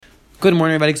Good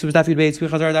morning, everybody. The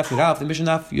mission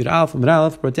of Yud Alf and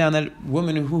Alf brought down that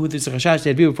woman who there's a chashash they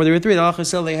had before they were three. The halacha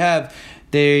still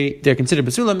they're considered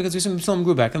basulam because we assume basulam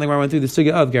grew back. And the Gemara went through the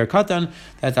sugya of ger katan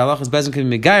that the halacha's bezin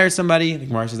can megayer somebody. The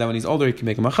Gemara says that when he's older he can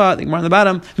make a machat. The Gemara on the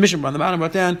bottom, the mission on the bottom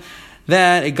brought down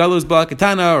that a galus bala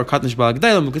katana or katnish bala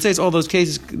gedailam. We could say it's all those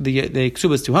cases. The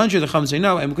ksuba is 200. The chum say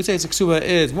no, and we could say it's ksuba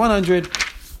is 100.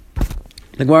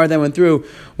 The Gemara then went through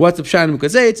what's the pshat and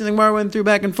mukazayitz, and the Gemara went through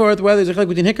back and forth whether there's a chilek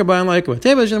between hikra and like what.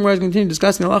 The Gemara is continuing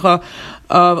discussing the halacha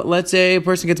of, let's say a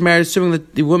person gets married assuming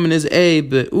that the woman is a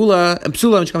beula, and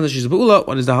psula, and she comes out she's a beula.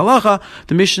 What is the halacha?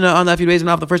 The Mishnah on that few days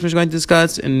off, the first Mishnah going to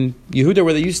discuss in Yehuda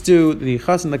where they used to the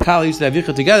chas and the kala used to have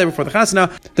yichud together before the chasna.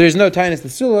 There is no tainus the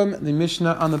sulam. The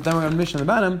Mishnah on the Mishnah on the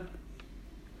bottom.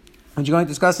 And you're going to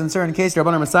discuss in certain cases,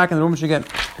 Rabbanan Masak, and the woman should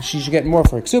get more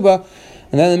for ksuba.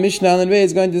 And then the Mishnah on the way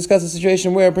is going to discuss a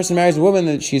situation where a person marries a woman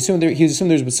that he assumed there's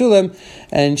basulim,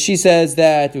 and she says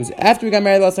that it was after we got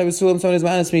married last time basulim. Someone is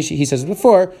honest me. He says it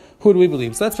before. Who do we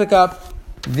believe? So let's pick up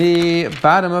the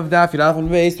bottom of Daf Yud Alef and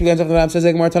Beis. We got the bottom says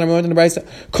Gemara Tana Moed in the Brayso.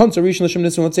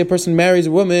 Let's say a person marries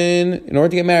a woman in order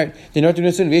to get married. In order to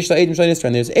do there's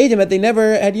Eidim that they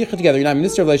never had yichud together. You're not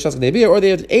minister of Leishas Kedei, or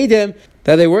they had Eidim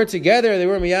that they were together, they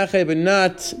were miyached, but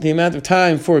not the amount of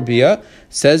time for bia.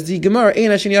 Says the Gemara,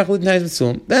 then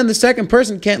the second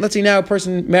person can't. Let's say now a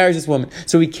person marries this woman,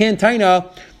 so we can't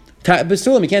taina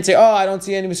basulam. You can't say, I don't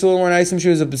see any basulam or an she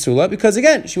was a basula, because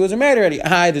again, she wasn't married already.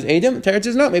 Hi, there's Adam. Teretz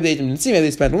says no. Maybe they didn't see. Maybe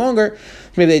they spent longer.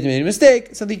 Maybe they made a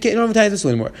mistake. So they don't have time to basulam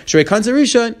anymore. Shrei kansa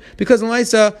rishon, because in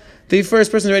Lisa, the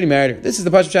first person already married her. This is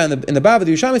the Pashup in the Bava.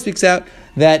 The Yerushalmi speaks out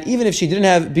that even if she didn't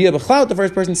have Bia B'chlaut, the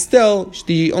first person, still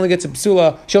she only gets a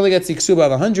psula. She only gets the ksuba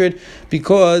of 100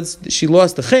 because she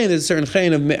lost the chayin. There's a certain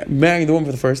chayin of marrying the woman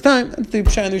for the first time. That's the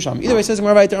Pashup in the Yerushalmi. Either way, it says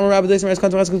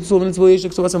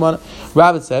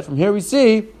Rabbit said, from here we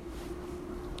see.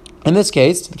 In this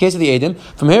case, the case of the Eidim,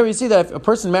 from here we see that if a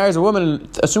person marries a woman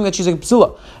assuming that she's a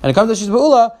psula, and it comes that she's a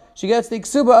beula, she gets the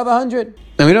ksuba of 100.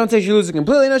 And we don't say she loses it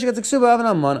completely. No, she gets the ksuba of an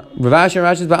almana.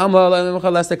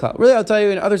 Really, I'll tell you,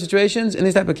 in other situations, in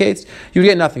these type of cases, you would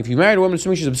get nothing. If you married a woman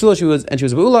assuming she's a psula, she was a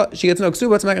beula, she gets no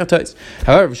ksuba. It's not going to.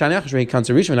 However,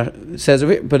 says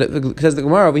the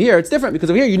Gemara over here, it's different because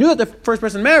over here you knew that the first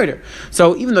person married her.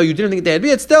 So even though you didn't think they had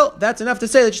bid, still that's enough to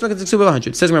say that she gets the ksuba of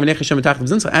 100. It says ask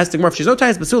the Gemara if she's no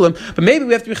ties basulim, but maybe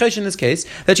we have to be chesh in this case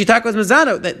that she was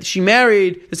mazana, that she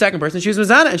married the second person, she was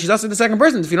mazana, and she's also the second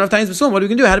person. If you don't have ties basulim, what do we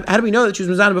can do? How do we know that she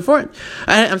was mazana before?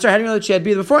 I'm sorry, how do you know that she had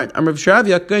bid before? I'm Rav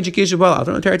Shravya going to Kisha Bala. I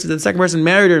don't know. Teretz says that the second person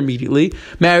married her, and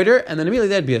then immediately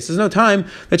they had bid. So there's no time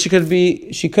that she could have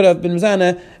been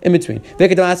mazana in between.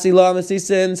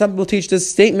 Some people teach this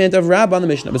statement of Rabbah on the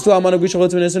Mishnah. What's the case of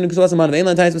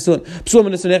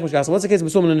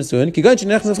Basulam and Nesuin?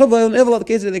 The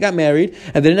case that they got married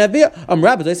and they didn't have bia.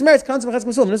 Rabbah said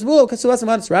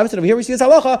over here we see this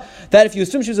halacha that if you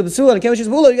assume she was a basula and came she's a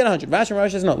bula, you get 100.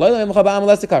 Rashi says no.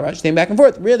 Rashi staying back and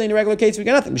forth. Really, in the regular case, we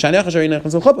get nothing. In this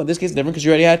case, it's different because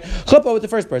you already had chuppah with the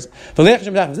first person.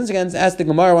 Since again, ask the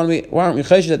Gemara, why aren't we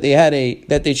chesh that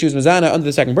they choose mazana under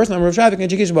the second person? I'm Rav Shavik and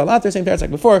Chikish Balat. They're same teretz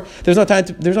like before. There's no time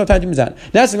to mazana.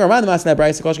 Now, the Gemara,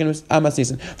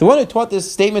 the one who taught this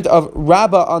statement of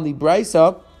Rabbah on the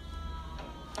Brisa.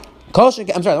 The one who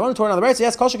taught it on the Brisa,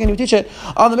 yes, Kol Shekin, you teach it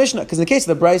on the Mishnah, because in the case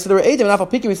of the Brisa, there were Eidim, and Alpha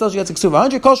Pikim, we still should get 6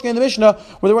 100 Kol Shekin in the Mishnah,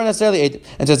 where there weren't necessarily Eidim.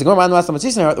 And so, the Gemara, the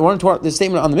one who taught this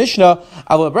statement on the Mishnah,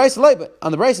 I will Brisa light, but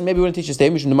on the Brisa, maybe we wouldn't teach the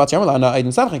statement,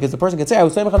 because the person could say, I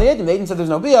was saying on the Eidim, the Eidim said there's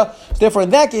no Bia, so therefore in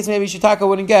that case, maybe Shitaka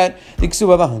wouldn't get the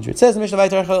Ksuba of 100. It says the Mishnah,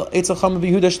 it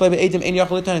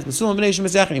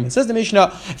says the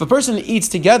Mishnah, if a person eats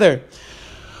together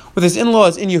with his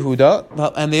in-laws in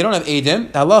Yehuda, and they don't have Eidim,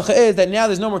 the halacha is that now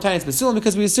there's no more Tainus Basulim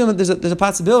because we assume that there's a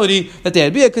possibility that they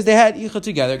had Bia because they had Yichud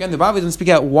together. Again, the Bava doesn't speak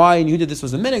out why in Yehuda this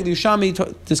was a minig. The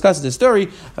Yerushalmi discusses this story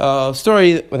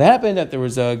what happened, that there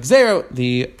was a Gzeira,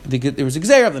 there was a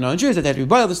Gzeira of the non-Jews that they had to be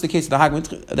boiled. This is the case of the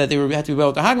Hagman, that they had to be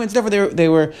boiled with the Hagmans. Therefore, they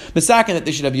were misakin that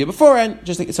they should have Bia before, and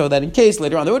just so that in case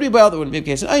later on they would be boiled, there wouldn't be a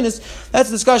case in Einus. That's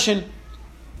a discussion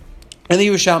and the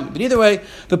Yerushalmi. But either way,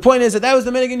 the point is that was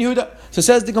the minig in Yehuda. So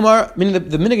says the Gemara, meaning the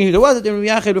minig in Yehuda was that they were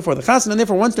miyached before the chassan, and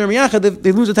therefore once they're miyached,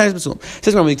 they lose the tainus basulim.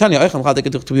 Says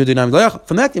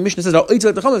from that, the Mishnah says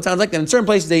it sounds like that in certain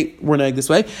places they were neg this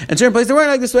way, and certain places they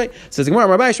weren't neg this way. Says the Gemara,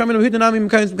 Rabbi says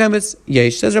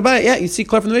Rabbi, yeah, you see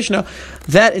clear from the Mishnah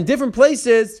that in different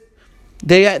places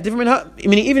they had different.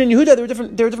 Meaning, even in Yehuda, there were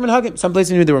different hagim. Some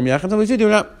places in Yehuda were miyachad, some places they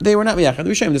were not miyachad. The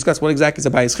Rishonim discuss what exactly is a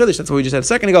bayis chiddush. That's what we just had a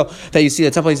second ago. That you see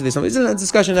that some places there's a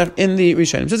discussion in the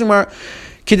Rishonim. Says Gemara,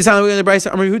 Originally,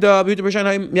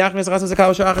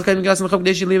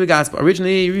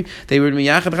 they were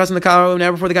miyachad the chas and the kal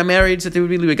now before they got married, so they would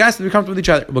be liugas to be comfortable with each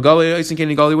other. But Gali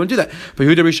and Gali wouldn't do that. But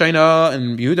Yehuda Rishayna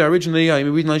and Yehuda originally,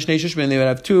 they would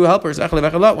have two helpers, one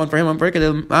for him, one for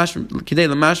Kedei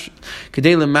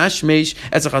Lemashmesh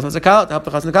Etz Chas and Kal to help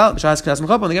the chas and kal. B'shas Knas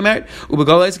Mechop when they get married. But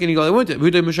Gali and Gali wouldn't.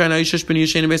 Yehuda Rishayna Yishishbin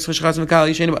Yishayna Beis Chas and Kal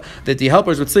Yishayna that the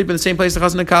helpers would sleep in the same place the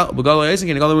chas and kal. But Gali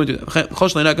and Gali wouldn't do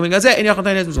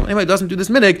that. Anybody doesn't do this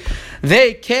minig,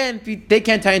 they can't tie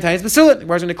in tinies basulim.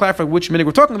 We're going to clarify which minig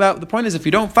we're talking about. The point is, if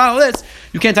you don't follow this,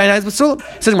 you can't tie in tinies basulim.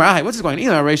 It says, what's this going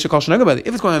on? If it's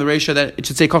going on the ratio that it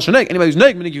should say kol sheneg, anybody who's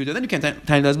neg minig Yehuda, then you can't tie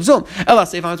in tinies basulim. Ella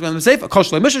seif, I'm going to say kol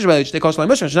shlei mishrash b'leich, they kol shlei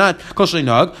mishrash, not kol shlei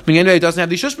nog. Meaning anybody who doesn't have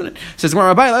the shushman. It says,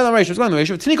 ratio, it's going on the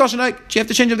ratio. Tini kol sheneg, you have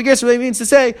to change up the gears. Really means to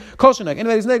say kol sheneg.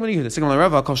 Anybody who's neg minig Yehuda. Sigma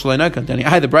Rava kol shlei nog.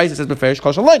 The Bryce says beferish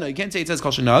kol shlei nog. You can't say it says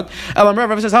kol sheneg nog. Ella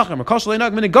Rava says hacham kol shlei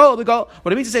nog minig gol the gol.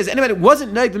 What it means to say is anybody who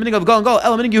wasn't neg the minig of gol and gol,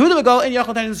 ela minig Yehuda and gol, and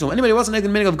yachal tiny basulim. Anybody who wasn't neg the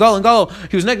minig of gol and gol,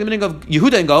 he was neg the meaning of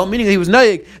Yehuda and gol, meaning that he was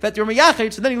neg that they were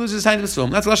miyachid, so then he loses his tiny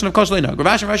basulim. That's the lashon of kol shlei nog. Rav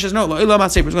Ashi says no, lo ilah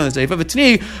mat sefer is going to say if a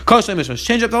tini kol shlei mishmash.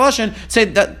 Change up the lashon. Say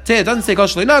it doesn't say kol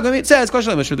shlei nog. It says kol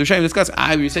shlei mishmash. The Shem discuss.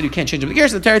 We said you can't change up the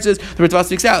gears. The Teretz says the Ritva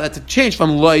speaks out. That's a change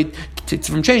from light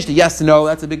from change to yes to no.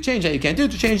 That's a big change that you can't do.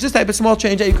 To change this type of small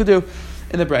change that you could do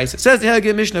in the Bryce. It says the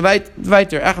Hegel Mishnah weiter.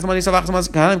 Originally, the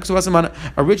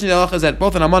halacha is that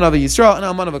both an amana of a Yisrael and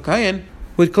an amana of a Kayin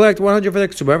would collect 100 for the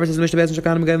Ksuba. Versus Mishnah Bezin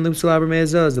Shakanim again Limsula Abrmei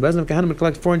Zuz. The Bezin of Kahanim would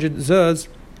collect 400 Zuz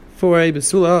for a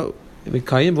Besula. I think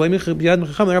we're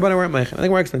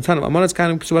explaining ton of Amonat's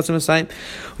kind of Ksubasim aside.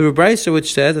 We have a Bryce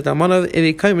which says that the Amana of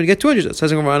a Kayin would get 200. It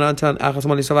says in Gemara Antan Achas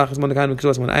Mani Savachas Mani Kayin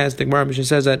Ksubasim. I asked the Gemara Mishnah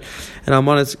says that an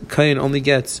Amonat's Kayin only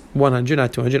gets 100,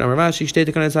 not 200. Amravashi Shtei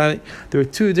Tekanas. There were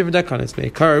two different Dekanas.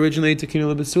 Meikar originally to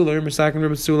Kinul Besula, Mersakin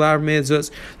Besula Abrmei Zuz.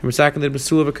 Mersakin the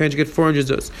Besula of a Kayin to get 400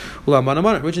 Zuz. Ula Amana.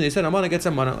 Originally they said Amana gets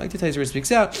Amana. Like the Taizer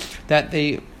speaks out that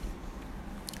they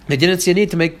didn't see a need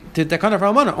to make the takana for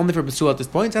Almana, only for Basul at this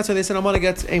point. That's why they said Almana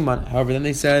gets a mana. However, then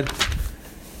they said,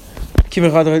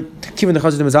 Kiven the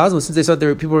Chazim Mezazl, since they said there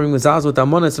were people were doing Mezazl with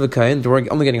Almanas of a Kain, they were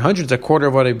only getting hundreds, a quarter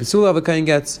of what a Basul of a Kain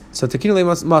gets. So Tekinule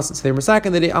mustn't. So they were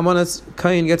second that Almanas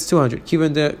Kain gets 200.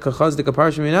 Kiven the Kachaz the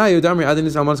Kaparshim Minayu, Damri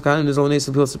Adinis Almanas Kain, there's only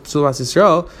Basul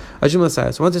Yisrael, Ajim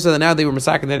Lasai. So once they said that now they were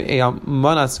second that a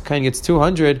Almanas Kain gets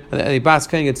 200, a Bas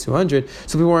Kain gets 200,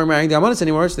 so people weren't marrying the Almanas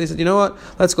anymore, so they said, you know what,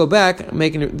 let's go back to the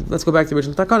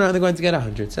original Takana, and they're going to get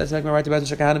 100. So that's like my right to Bezin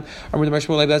Shakanim, or with the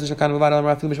Mashmul Bezin Shakanim, Vadalam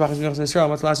Rafil Mishpachas Yisrael,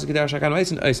 what's the last Kedar Shakanim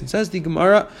says the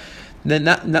Gemara, then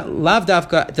lav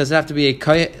dafka doesn't have to be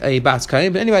a bas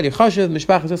kain, but anybody chashiv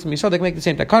mishpachas yisrael they can make the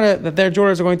same takana that their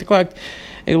jewelers are going to collect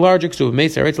a larger ksuv.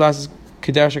 Meser right last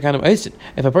Kedash kind of Aisin.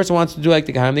 If a person wants to do like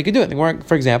the Kahanim, they can do it.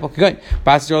 For example,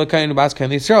 Bas Yisrael Kain, Bas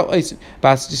Kain Yisrael,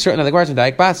 Bas Yisrael. Now the question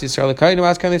like Bas Yisrael Kain,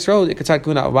 Bas Kain Yisrael. It could tzad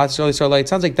kuna Bas Yisrael Yisrael. It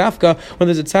sounds like Dafka when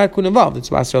there's a tzad kuna involved. It's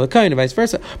Bas Yisrael Kain and vice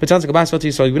versa. But it sounds like a Bas Yisrael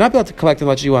Yisrael. You would not be able to collect as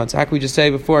much as you want. So how can we just say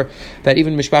before that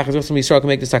even Mishpachas Yisrael can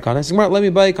make this takana? So Gemara, let me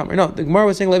buy. No, the Gemara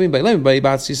was saying let me buy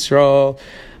Bas Yisrael.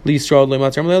 Yisrael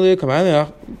Leimatzar Melelu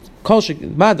Kamalach. Kol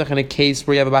Shekmadach in a case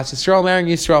where you have a Bas Yisrael marrying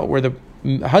Yisrael, where the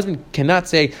husband cannot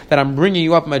say that I'm bringing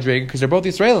you up my drag because they're both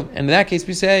Israelim. And in that case,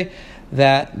 we say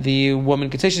that the woman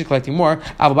could say she's collecting more.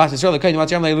 But maybe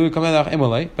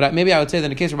I would say that in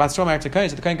the case where Bas Yisrael married to Kain,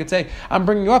 so the Kain could say, I'm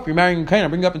bringing you up, you're marrying Kain,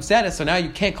 I'm bringing you up in status, so now you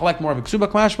can't collect more of a Ksuba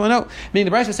Kmashma. No. Meaning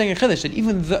the Bryce is saying in Chiddush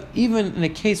that even in a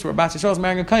case where Bas Yisrael is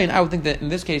marrying a Kain, I would think that in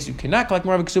this case you cannot collect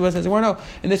more of a Ksuba. Says the Gemara, no.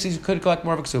 In this case you could collect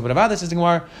more of a Ksuba. But about this is the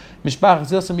Gemara, Mishpach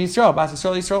Zilsam Yisrael, Bas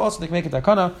Yisrael also, they can make it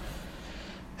Takana.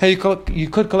 Hey, you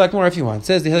could collect more if you want. It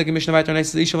says the Hilgim Mishnah Vayter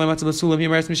Neis Isha Lematz Basulam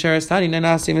Yimaris Misharis Tani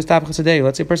Nanasi Mistapachas Today.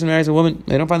 Let's say a person marries a woman,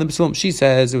 they don't find the Basulam. She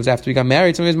says it was after we got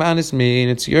married. Somebody's honest me, and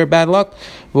it's your bad luck.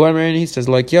 He says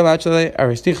like Yel actually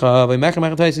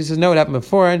Aristicha He says no, it happened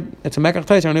before, and it's a Mekach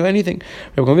Tais. I don't know anything.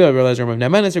 So Rabbi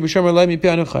and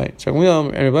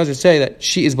say that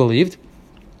she is believed.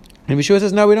 And Yeshua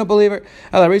says, no, we don't believe her.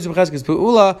 She's b'cheskes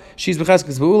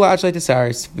b'ula, actually to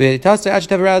Saris. She has to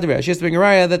bring a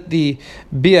raya that the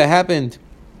bia happened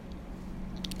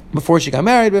before she got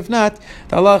married, but if not,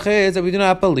 the halacha is that we do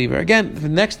not believe her. Again, the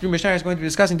next three Mishnah is going to be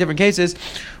discussing different cases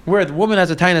where the woman has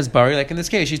a tainas bari, like in this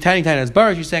case, she's tainas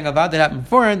bari, she's saying avad that happened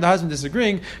before, and the husband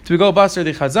disagreeing to go basar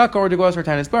the chazaka or to go basar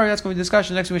tainas bari. That's going to be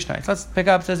discussion next Mishnah. So let's pick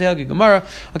up, says the Helgi Gemara.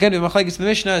 Again, we machlekes the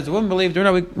Mishnah, is the woman believed or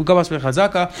not, we go basar the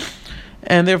chazaka.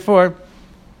 And therefore,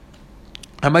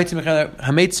 Hametzi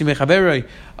mechaberoi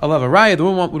alav a raya. The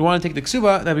woman would want to take the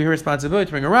ksuba. That would be her responsibility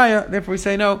to bring a raya. Therefore, we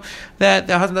say no, that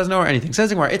the husband doesn't know or anything. Says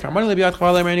the Gemara, let's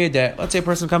say a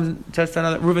person comes and says to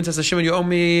another, Reuben says to Shimon, you owe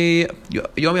me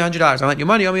 $100. I want your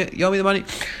money. You owe me the money.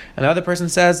 And the other person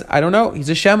says, I don't know. He's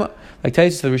a shema. Like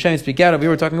Taisus, the Rishonim speak out of we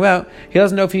were talking about. He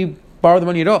doesn't know if he borrowed the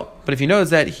money at all. But if he knows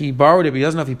that he borrowed it, but he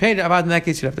doesn't know if he paid it, in that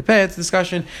case, you'd have to pay it. It's a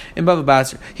discussion in Bava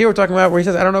Basra. Here we're talking about where he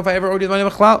says, I don't know if I ever owed you the money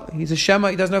of Chalal. He's a Shema,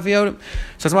 he doesn't know if he owed him.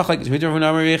 So it's machlekes. It's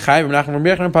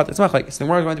machlekes. The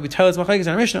word is going to be tell us machlekes in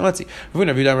our Mishnah. Let's see. If the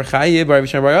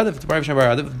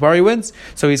Bari wins,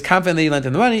 so he's confident that he lent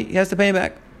him the money, he has to pay him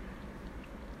back.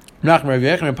 No, we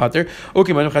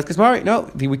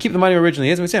keep the money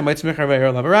originally. As we say, or by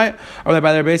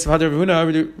their base of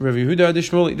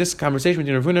this conversation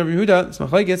between Rav Huna and Rav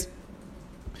Yehuda,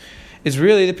 is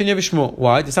really the opinion of Shmuel.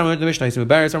 Why?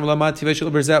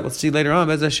 We'll see later on.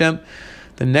 Bez Hashem,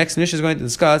 the next Mishnah is going to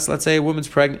discuss. Let's say a woman's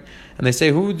pregnant, and they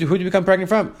say, "Who do you become pregnant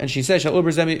from?" And she says, So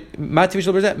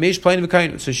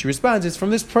she responds, "It's from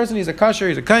this person. He's a kasher.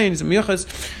 He's a kain. He's a miyuchas.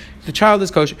 The child is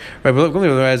kosher." We believe it.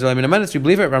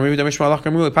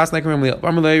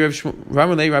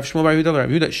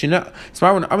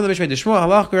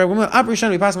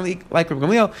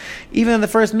 Even in the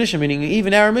first Mishnah, meaning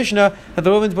even our Mishnah, that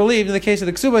the woman believed in the case of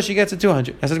the ksuba, she gets a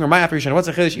 200. What's the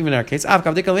chiddush even in our case?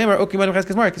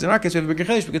 Because in our case we have a bigger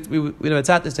chiddush because we have a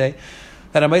tzat to say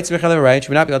that a mitzvah right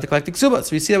should not be able to collect the ksuba.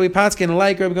 So we see that we paskin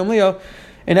like Rabbi Gamliel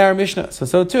in our Mishnah.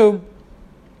 So too,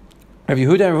 Rav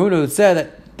Yehuda and Rav Huna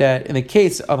said that in the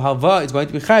case of halva, it's going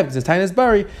to be chayv because it's tainas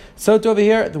bari. So too over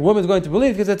here, the woman is going to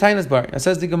believe because it's tainas bari. Now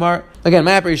says the Gemara again.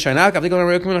 It says in our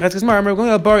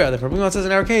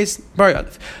case bari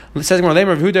adif. It says Gemara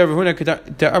Rav Huda.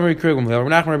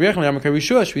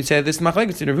 We say this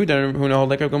machlekes Rav Huda and Rav Huna hold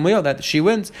like Rav Gamliel that she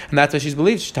wins, and that's why she's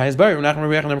believed. She's tainas bari. We go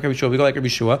like Rav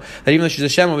Yeshua that even though she's a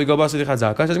shema, we go basu the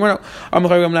chazaka. Says Gemara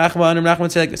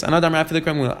Rav say like this. Another after the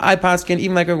Gamliel. I paskin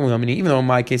even like Rav Gamliel. Meaning even though in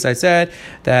my case I said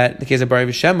that the case of bari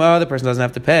v'shema, the person doesn't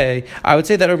have to pay. I would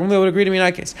say that Rav Gamliel would agree to me in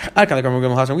that case. I kind of like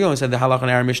Rav Gamliel. We only said the halach in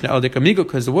our Mishnah eldika migu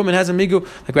because the woman has a migu,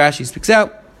 like Rashi speaks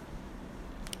out.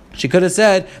 She could have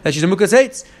said that she's a mukas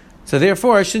eitz. So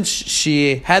therefore, since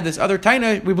she had this other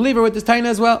taina, we believe her with this taina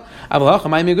as well. In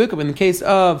the case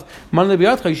of man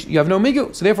lebiyatcha, you have no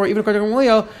migu. So therefore, even according to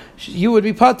Gamliel, you would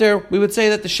be pater. We would say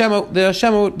that the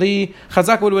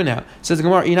chazak would win out. Says the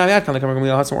Gemara, or another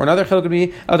chiluk would be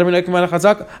in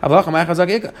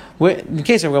the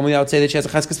case of Gamliel, I would say that she has a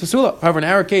chazkas pasula. However, in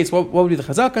our case, what would be the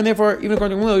chazak? And therefore, even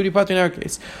according to Gamliel, we would be pater in our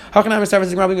case. How can I understand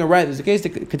this? Right, there's a case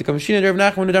that we explain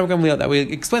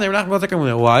that Rav Nachman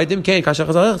Gamliel. Why?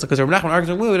 Because Rav Nachman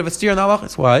argues we would have a steer on the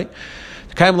halachas. Why? We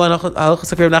pass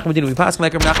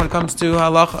like Rav Nachman comes to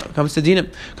halacha, comes to dinim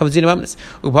amnis.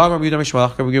 We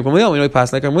know we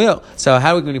pass like Rav Gamliel. So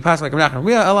how are we going to pass like Rav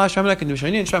Nachman? Allah Shemina can do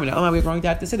Shainin Shemina. Allah, we're going to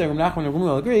have to say that Rav Nachman and Rav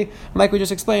Gamliel agree. Like we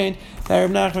just explained, that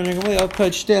Rav Nachman and Rav Gamliel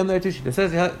could stem their tushi. This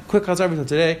says quick chazar for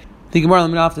today. The Gemara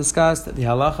Laminoff discussed that the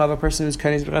halacha of a person who's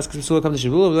kanis b'chaskas b'sula comes to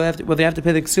Shabula, will they have to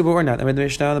pay the ksuba or not? I mean, the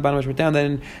Mishnah on the bottom Mishnah down.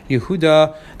 Then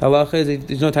Yehuda, the halacha is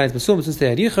there's no tanis b'sula since they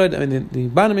had yichud. I mean, the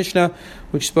bottom Mishnah,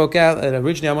 which spoke out that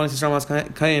originally Amonis and Ramas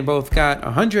Kayin both got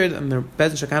 100, and the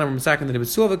Bezin Shekhanah were massacring the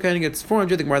b'sula Kayin gets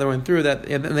 400. The Gemara went through that,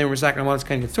 and they were massacring Amonis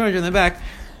Kayin gets 200, and then back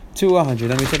to 100.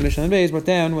 Then we said Mishnah and Beis brought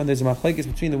down when there's a machlekes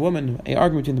between the woman, an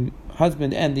argument between the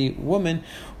husband and the woman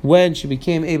when she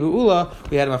became a be'ula.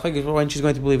 We had a machlekes when she's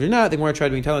going to believe it or not. The Gemara tried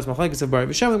to tell us machlekes of Bari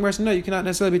V'Shem. The Gemara said no, you cannot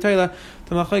necessarily be tayla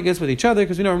the machlekes with each other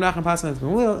because we know Rav Nachman passing on to the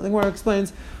Gemara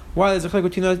explains why there's a machlekes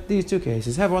between these two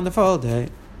cases. Have a wonderful day.